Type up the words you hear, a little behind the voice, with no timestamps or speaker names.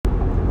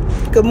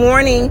Good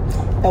morning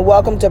and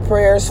welcome to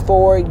Prayers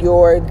for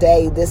Your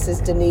Day. This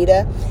is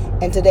Danita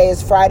and today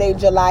is Friday,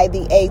 July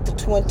the 8th,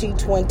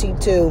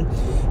 2022.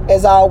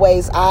 As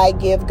always, I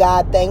give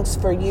God thanks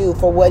for you,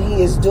 for what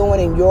He is doing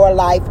in your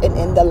life and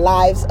in the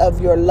lives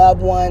of your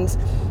loved ones,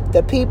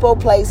 the people,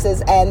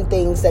 places, and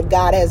things that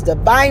God has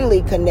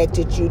divinely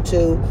connected you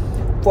to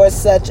for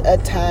such a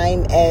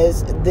time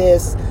as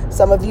this.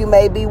 Some of you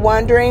may be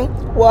wondering,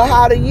 well,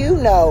 how do you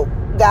know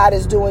God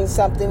is doing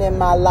something in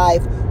my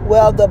life?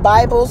 Well, the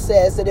Bible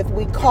says that if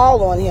we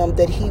call on Him,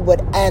 that He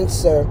would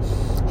answer.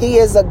 He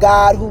is a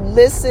God who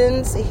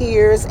listens,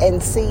 hears,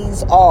 and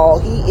sees all.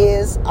 He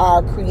is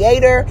our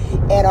creator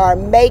and our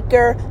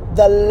maker,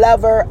 the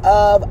lover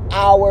of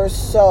our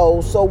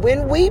soul. So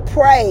when we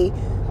pray,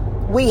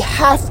 we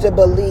have to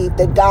believe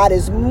that God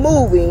is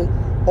moving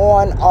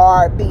on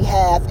our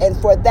behalf. And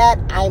for that,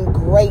 I'm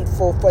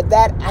grateful. For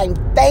that, I'm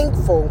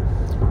thankful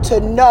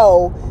to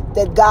know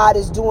that God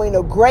is doing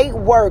a great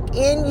work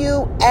in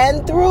you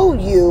and through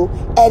you,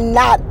 and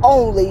not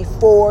only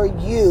for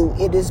you.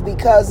 It is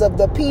because of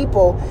the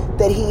people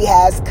that He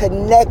has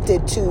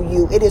connected to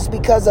you. It is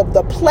because of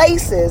the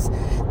places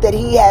that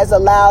He has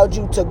allowed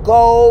you to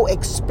go,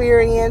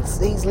 experience,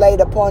 He's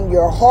laid upon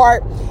your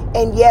heart.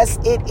 And yes,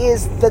 it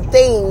is the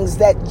things,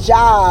 that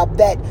job,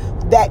 that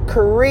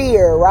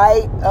career,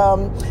 right?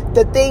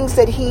 The things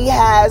that He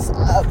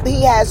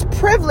has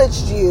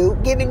privileged you,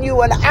 given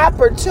you an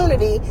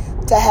opportunity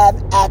to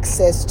have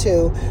access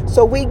to.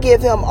 So we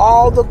give Him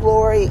all the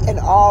glory and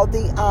all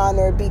the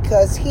honor,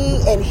 because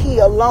He and He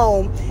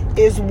alone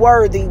is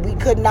worthy. We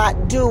could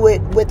not do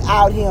it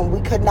without Him.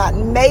 We could not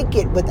make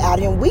it without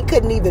Him. We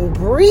couldn't even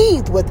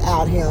breathe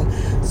without Him.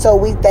 So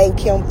we thank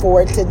Him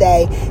for it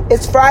today.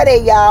 It's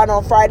Friday, y'all, and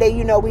on Friday,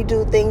 we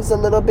do things a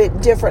little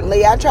bit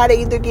differently. I try to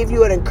either give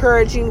you an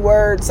encouraging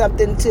word,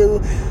 something to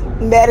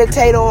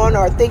meditate on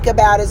or think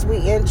about as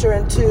we enter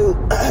into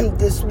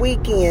this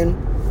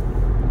weekend.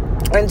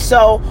 And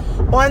so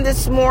on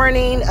this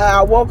morning,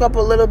 I woke up a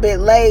little bit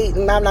late,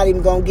 and I'm not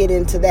even going to get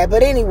into that.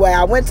 But anyway,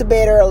 I went to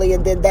bed early,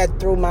 and then that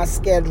threw my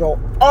schedule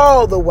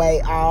all the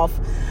way off.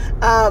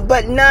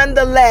 But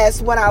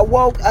nonetheless, when I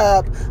woke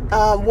up,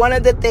 one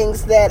of the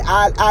things that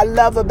I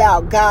love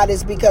about God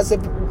is because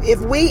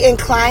if we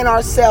incline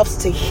ourselves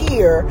to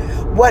hear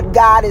what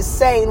God is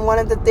saying, one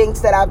of the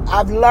things that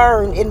I've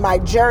learned in my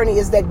journey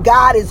is that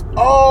God is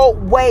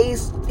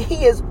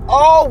He is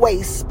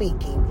always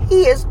speaking.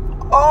 He is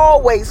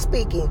always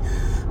speaking,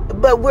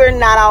 but we're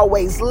not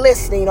always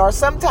listening, or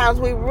sometimes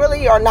we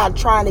really are not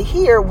trying to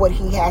hear what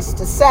He has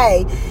to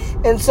say.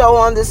 And so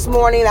on this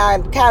morning, I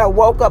kind of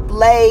woke up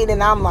late,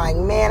 and I'm like,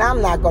 man,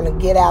 I'm not going to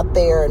get out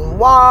there and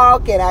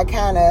walk. And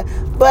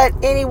but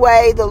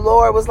anyway, the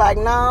Lord was like,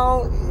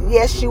 no,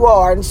 yes, you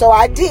are. And so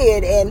I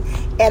did.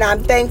 And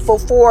I'm thankful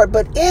for it.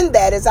 But in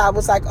that, as I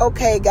was like,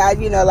 okay, God,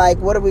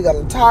 what are we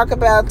going to talk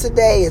about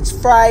today? It's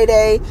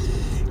Friday.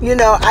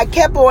 I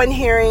kept on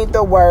hearing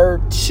the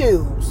word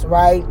choose,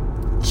 right?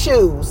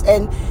 Choose.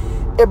 And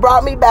it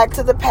brought me back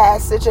to the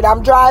passage. And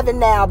I'm driving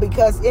now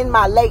because in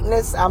my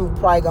lateness, I'm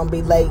probably going to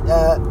be late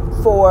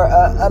for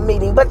a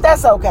meeting. But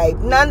that's okay.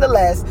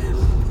 Nonetheless,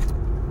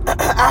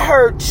 I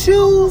heard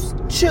choose.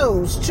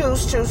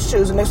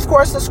 And of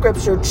course, the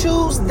scripture,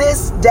 choose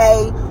this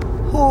day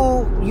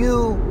who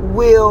you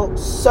will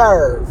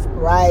serve,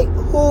 right?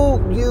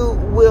 Who you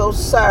will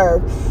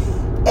serve.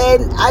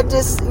 And I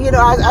just,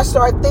 I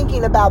started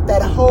thinking about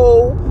that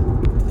whole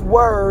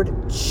word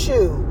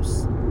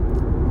choose.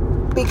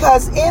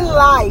 Because in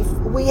life,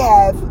 we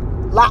have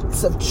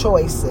lots of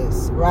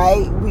choices,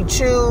 right? We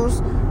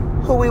choose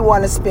who we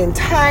want to spend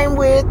time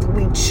with.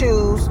 We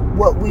choose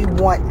what we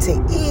want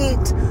to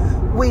eat.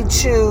 We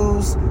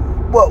choose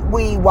what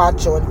we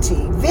watch on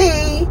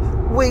TV.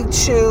 We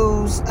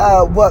choose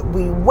what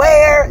we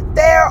wear.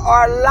 There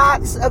are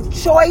lots of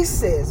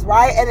choices,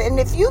 right? And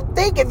if you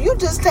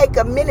just take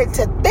a minute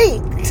to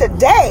think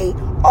today,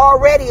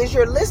 already as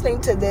you're listening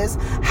to this,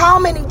 how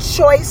many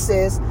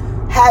choices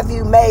have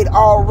you made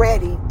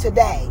already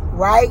today,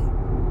 right?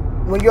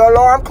 When your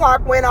alarm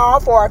clock went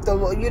off, or if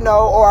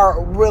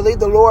or really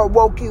the Lord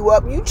woke you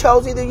up, you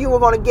chose either you were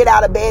going to get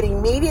out of bed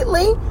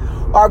immediately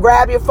or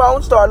grab your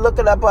phone, start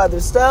looking up other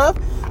stuff.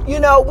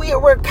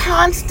 We're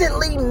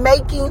constantly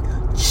making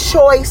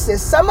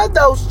choices. Some of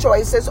those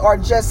choices are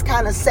just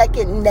kind of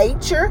second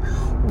nature.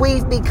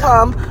 We've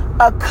become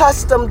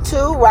accustomed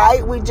to,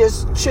 right? We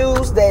just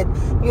choose that,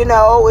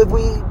 if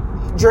we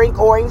drink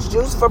orange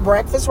juice for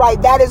breakfast,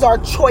 right? That is our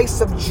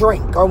choice of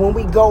drink. Or when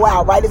we go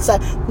out, right? It's a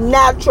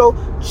natural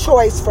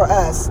choice for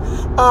us.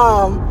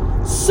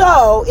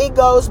 So it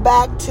goes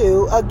back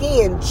to,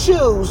 again,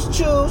 choose.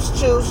 Choose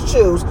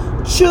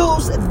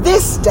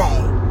this day,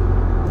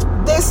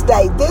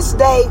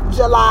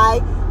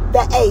 July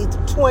the 8th,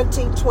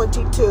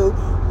 2022,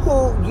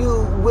 who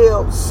you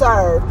will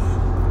serve.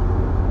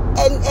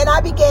 And I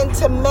began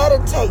to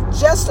meditate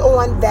just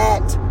on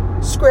that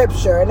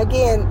scripture. And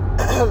again,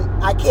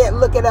 I can't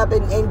look it up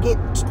and get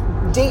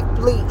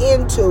deeply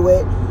into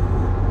it.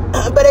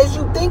 But as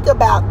you think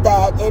about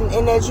that,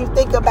 and as you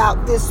think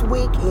about this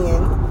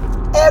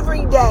weekend,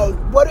 every day,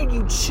 what are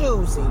you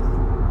choosing?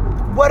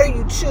 What are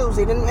you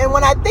choosing? And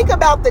when I think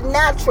about the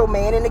natural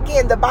man, and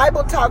again, the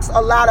Bible talks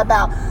a lot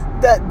about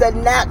the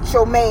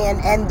natural man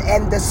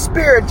and the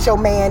spiritual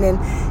man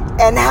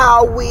and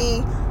how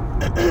we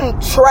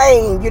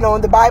train,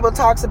 and the Bible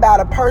talks about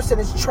a person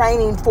is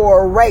training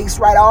for a race,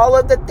 right? All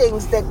of the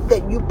things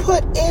that you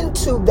put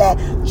into that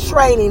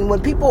training when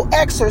people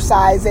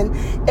exercise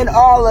and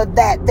all of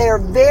that, they're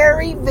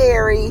very,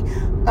 very,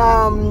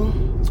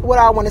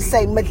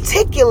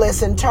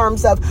 meticulous in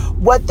terms of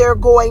what they're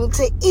going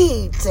to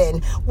eat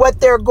and what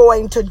they're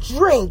going to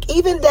drink,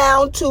 even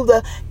down to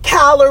the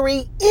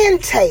calorie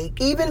intake,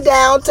 even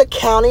down to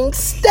counting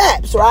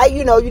steps, right?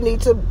 You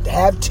need to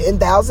have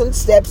 10,000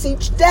 steps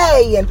each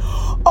day and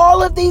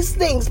all of these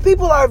things.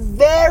 People are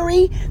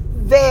very,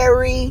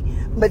 very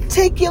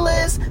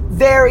meticulous,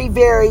 very,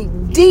 very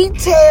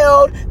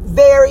detailed,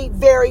 very,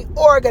 very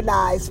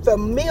organized,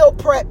 from meal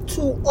prep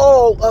to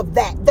all of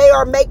that. They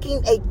are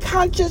making a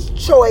conscious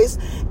choice,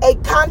 a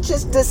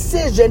conscious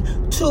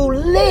decision to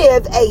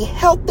live a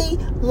healthy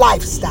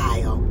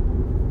lifestyle.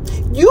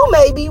 You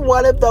may be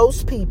one of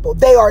those people.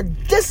 They are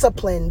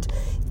disciplined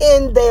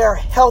in their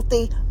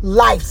healthy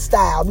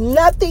lifestyle.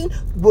 Nothing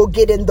will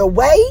get in the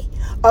way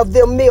of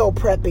them meal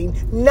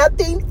prepping.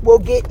 Nothing will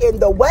get in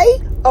the way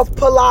of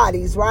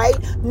Pilates, right?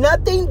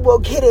 Nothing will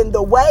get in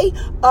the way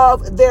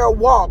of their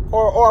walk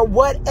or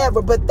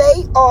whatever, but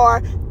they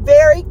are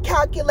very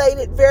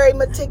calculated, very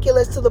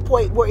meticulous to the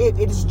point where it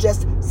is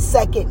just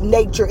second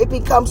nature. It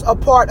becomes a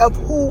part of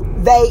who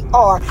they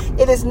are.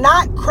 It is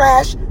not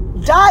crash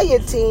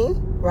dieting,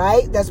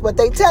 right? That's what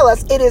they tell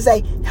us. It is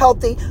a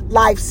healthy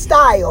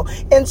lifestyle.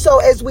 And so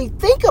as we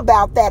think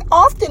about that,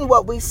 often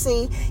what we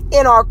see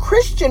in our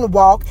Christian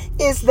walk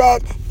is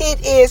that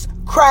it is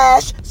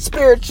crash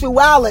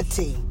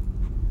spirituality,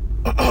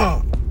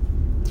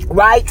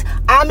 right?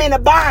 I'm in a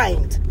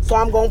bind, so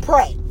I'm going to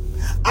pray.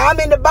 I'm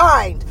in a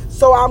bind,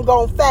 so I'm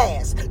going to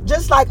fast.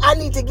 Just like I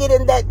need to get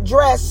in that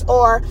dress,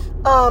 or,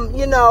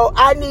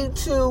 I need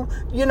to,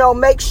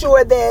 make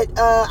sure that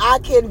I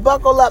can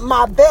buckle up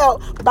my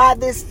belt by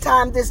this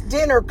time this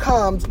dinner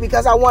comes,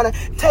 because I want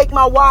to take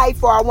my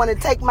wife or I want to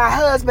take my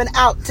husband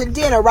out to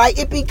dinner, right?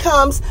 It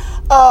becomes,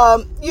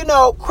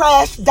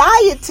 crash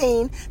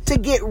dieting to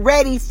get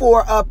ready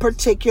for a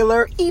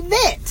particular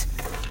event.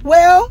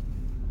 Well,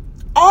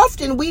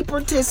 often we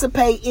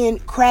participate in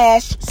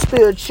crash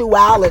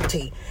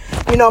spirituality.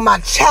 My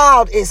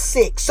child is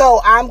sick,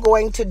 so I'm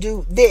going to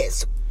do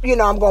this.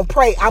 I'm going to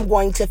pray. I'm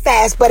going to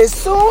fast. But as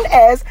soon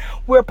as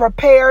we're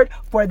prepared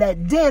for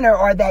that dinner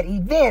or that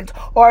event,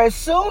 or as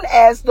soon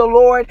as the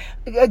Lord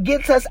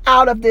gets us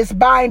out of this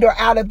bind or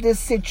out of this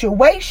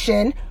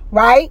situation,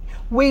 right,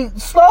 we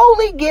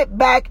slowly get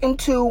back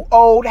into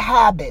old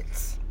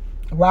habits,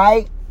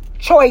 right?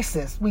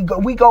 Choices. We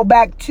go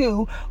back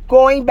to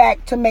going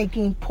back to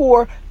making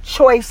poor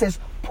choices,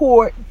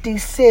 poor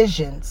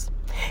decisions.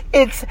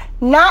 It's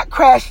not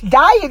crash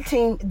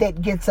dieting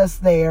that gets us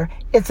there.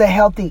 It's a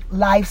healthy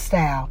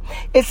lifestyle.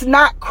 It's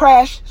not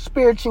crash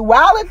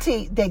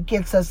spirituality that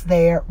gets us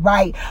there,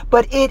 right?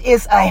 But it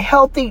is a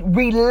healthy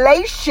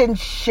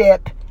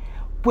relationship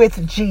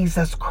with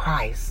Jesus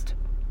Christ.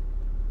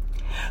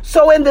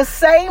 So in the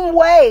same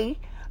way,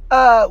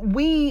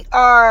 we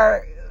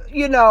are,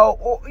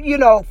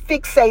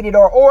 fixated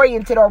or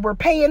oriented, or we're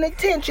paying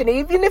attention,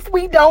 even if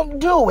we don't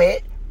do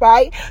it,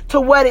 right,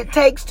 to what it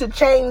takes to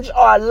change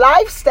our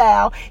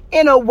lifestyle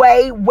in a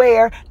way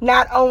where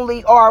not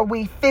only are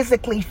we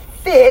physically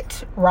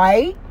fit,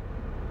 right?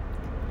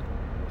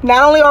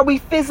 Not only are we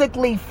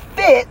physically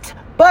fit,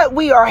 but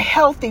we are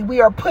healthy. We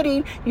are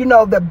putting,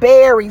 the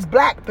berries,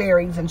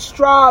 blackberries and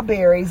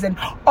strawberries and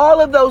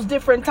all of those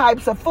different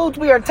types of foods.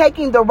 We are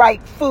taking the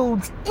right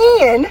foods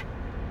in.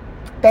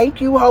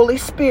 Thank you, Holy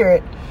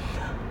Spirit.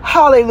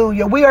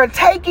 Hallelujah. We are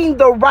taking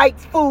the right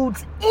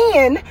foods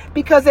in,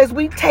 because as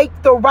we take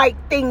the right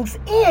things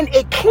in,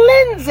 it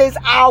cleanses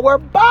our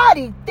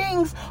body.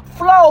 Things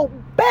flow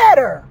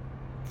better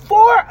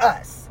for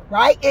us,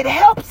 right? It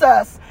helps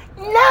us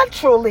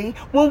naturally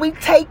when we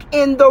take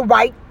in the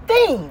right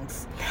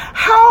things.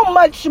 How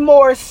much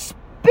more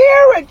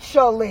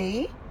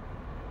spiritually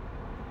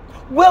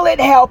will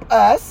it help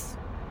us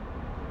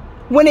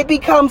when it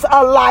becomes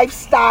a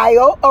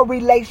lifestyle, a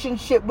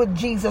relationship with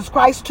Jesus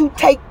Christ, to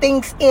take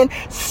things in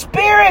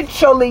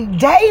spiritually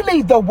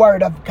daily? The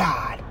Word of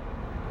God,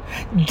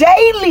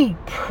 daily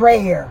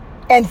prayer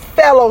and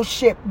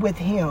fellowship with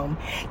Him,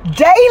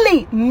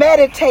 daily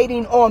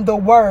meditating on the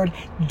Word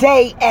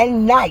day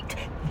and night,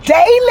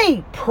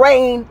 daily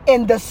praying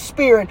in the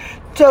Spirit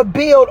to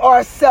build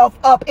ourselves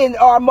up in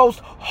our most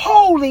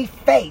holy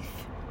faith,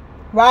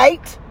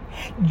 right?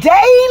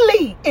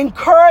 Daily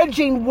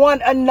encouraging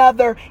one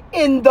another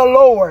in the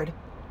Lord.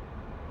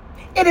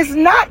 It is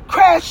not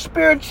crash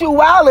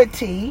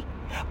spirituality,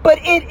 but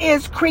it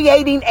is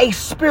creating a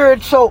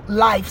spiritual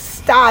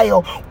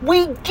lifestyle.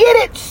 We get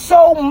it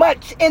so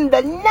much in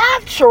the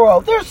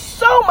natural. There's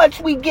so much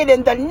we get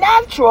in the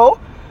natural,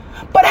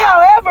 but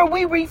however,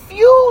 we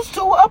refuse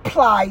to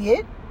apply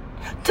it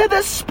to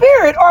the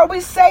spirit, or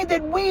we say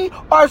that we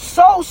are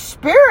so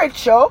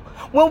spiritual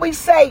when we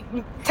say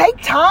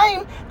take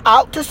time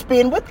out to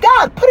spend with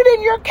God. Put it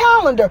in your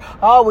calendar.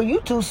 Oh, well,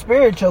 you too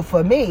spiritual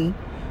for me.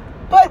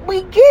 But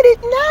we get it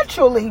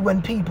naturally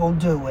when people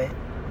do it,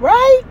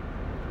 right?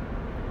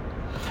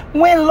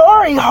 When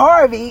Lori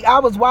Harvey, I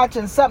was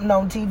watching something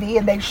on TV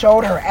and they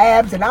showed her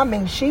abs, and I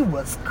mean, she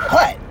was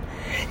cut.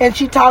 And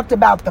she talked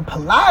about the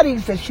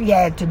Pilates that she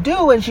had to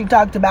do, and she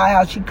talked about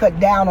how she cut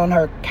down on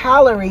her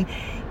calorie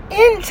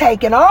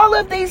intake and all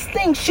of these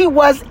things. She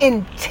was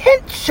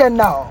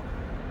intentional.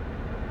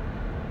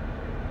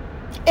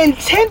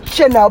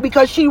 Intentional,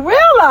 because she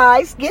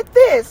realized, get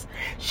this,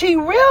 she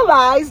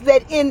realized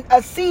that in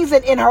a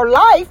season in her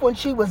life when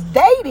she was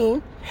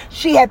dating,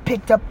 she had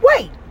picked up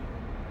weight.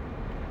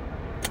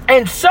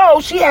 And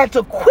so she had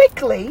to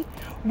quickly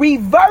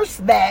reverse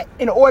that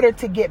in order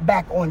to get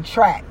back on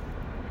track.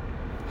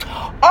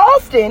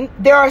 Often,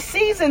 there are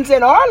seasons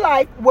in our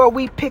life where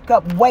we pick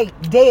up weight,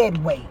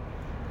 dead weight.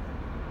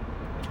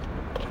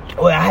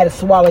 Well, I had to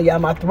swallow you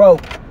on my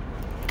throat.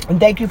 And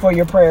thank you for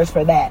your prayers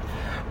for that.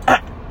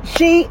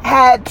 She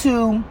had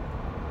to,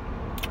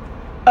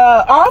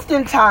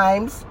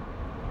 oftentimes,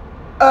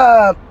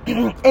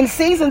 in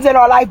seasons in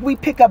our life, we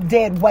pick up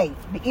dead weight,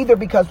 either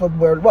because of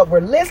what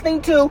we're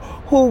listening to,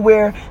 who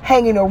we're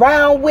hanging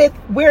around with,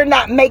 we're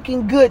not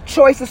making good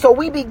choices, so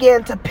we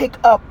begin to pick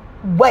up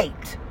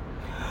weight.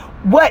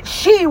 What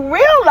she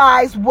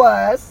realized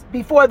was,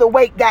 before the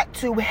weight got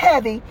too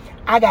heavy,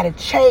 I got to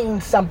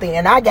change something,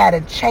 and I got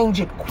to change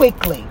it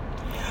quickly.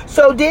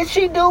 So did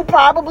she do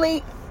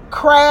probably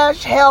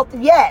crash health?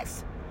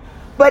 Yes.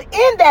 But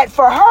in that,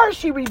 for her,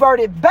 she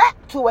reverted back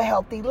to a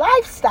healthy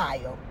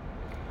lifestyle.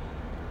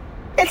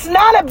 It's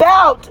not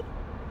about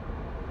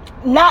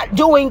not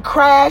doing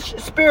crash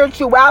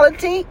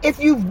spirituality. If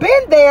you've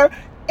been there,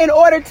 in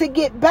order to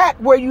get back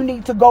where you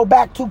need to go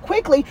back to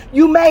quickly,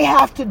 you may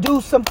have to do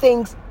some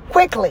things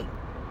quickly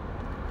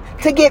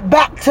to get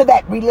back to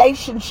that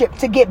relationship,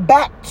 to get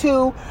back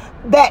to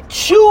that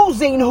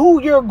choosing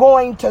who you're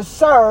going to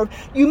serve.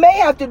 You may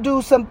have to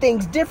do some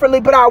things differently,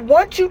 but I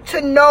want you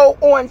to know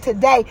on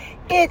today,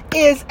 it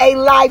is a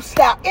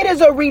lifestyle. It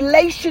is a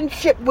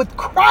relationship with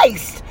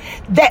Christ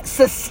that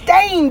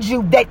sustains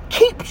you, that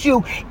keeps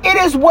you. It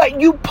is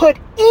what you put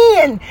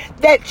in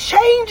that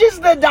changes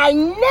the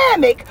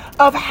dynamic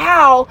of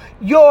how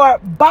your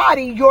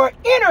body, your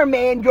inner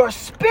man, your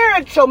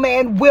spiritual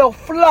man will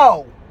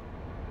flow.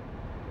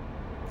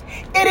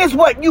 It is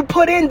what you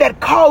put in that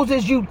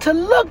causes you to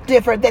look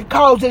different, that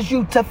causes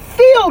you to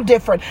feel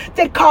different,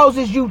 that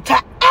causes you to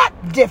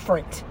act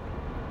different,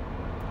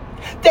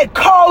 that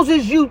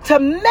causes you to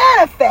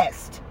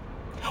manifest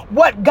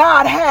what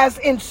God has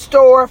in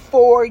store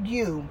for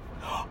you.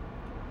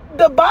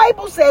 The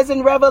Bible says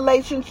in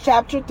Revelation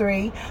chapter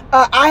 3,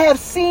 I have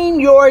seen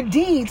your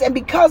deeds, and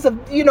because of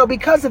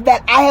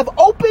that, I have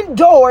opened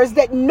doors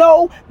that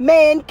no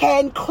man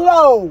can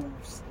close.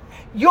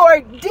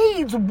 Your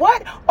deeds,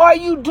 what are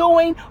you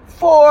doing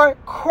for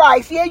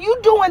Christ? Yeah,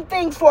 you're doing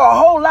things for a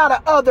whole lot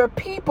of other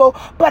people,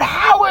 but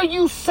how are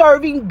you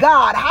serving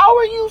God? How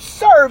are you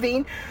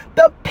serving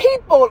the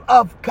people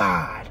of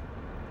God?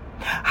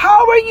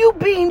 How are you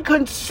being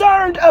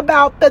concerned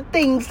about the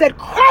things that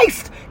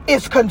Christ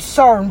is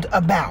concerned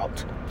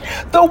about?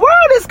 The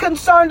world is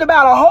concerned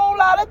about a whole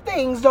lot of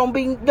things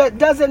that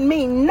doesn't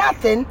mean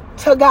nothing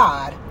to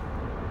God.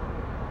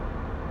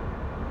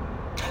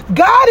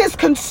 God is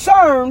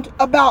concerned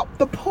about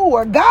the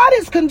poor. God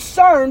is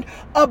concerned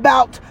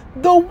about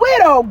the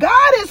widow.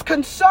 God is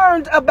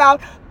concerned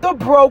about the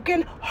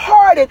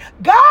brokenhearted.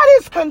 God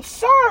is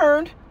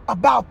concerned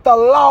about the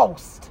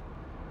lost.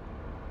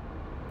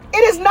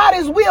 It is not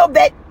his will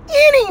that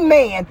any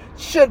man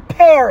should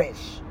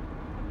perish.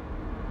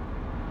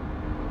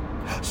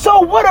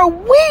 So what are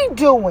we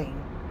doing?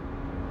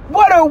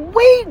 What are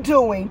we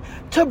doing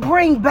to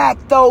bring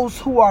back those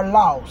who are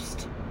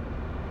lost?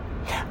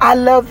 I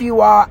love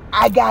you all.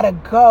 I gotta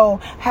go.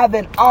 Have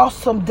an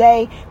awesome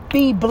day.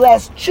 Be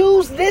blessed.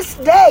 Choose this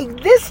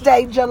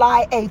day,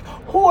 July 8th.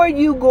 Who are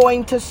you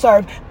going to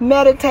serve?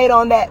 Meditate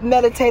on that.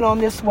 Meditate on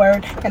this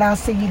word. And I'll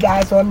see you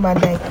guys on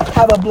Monday.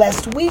 Have a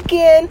blessed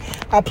weekend.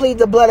 I plead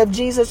the blood of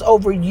Jesus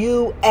over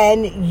you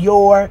and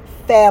your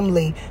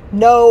family.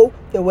 Know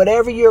that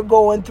whatever you're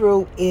going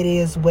through, it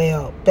is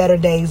well. Better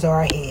days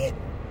are ahead.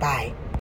 Bye.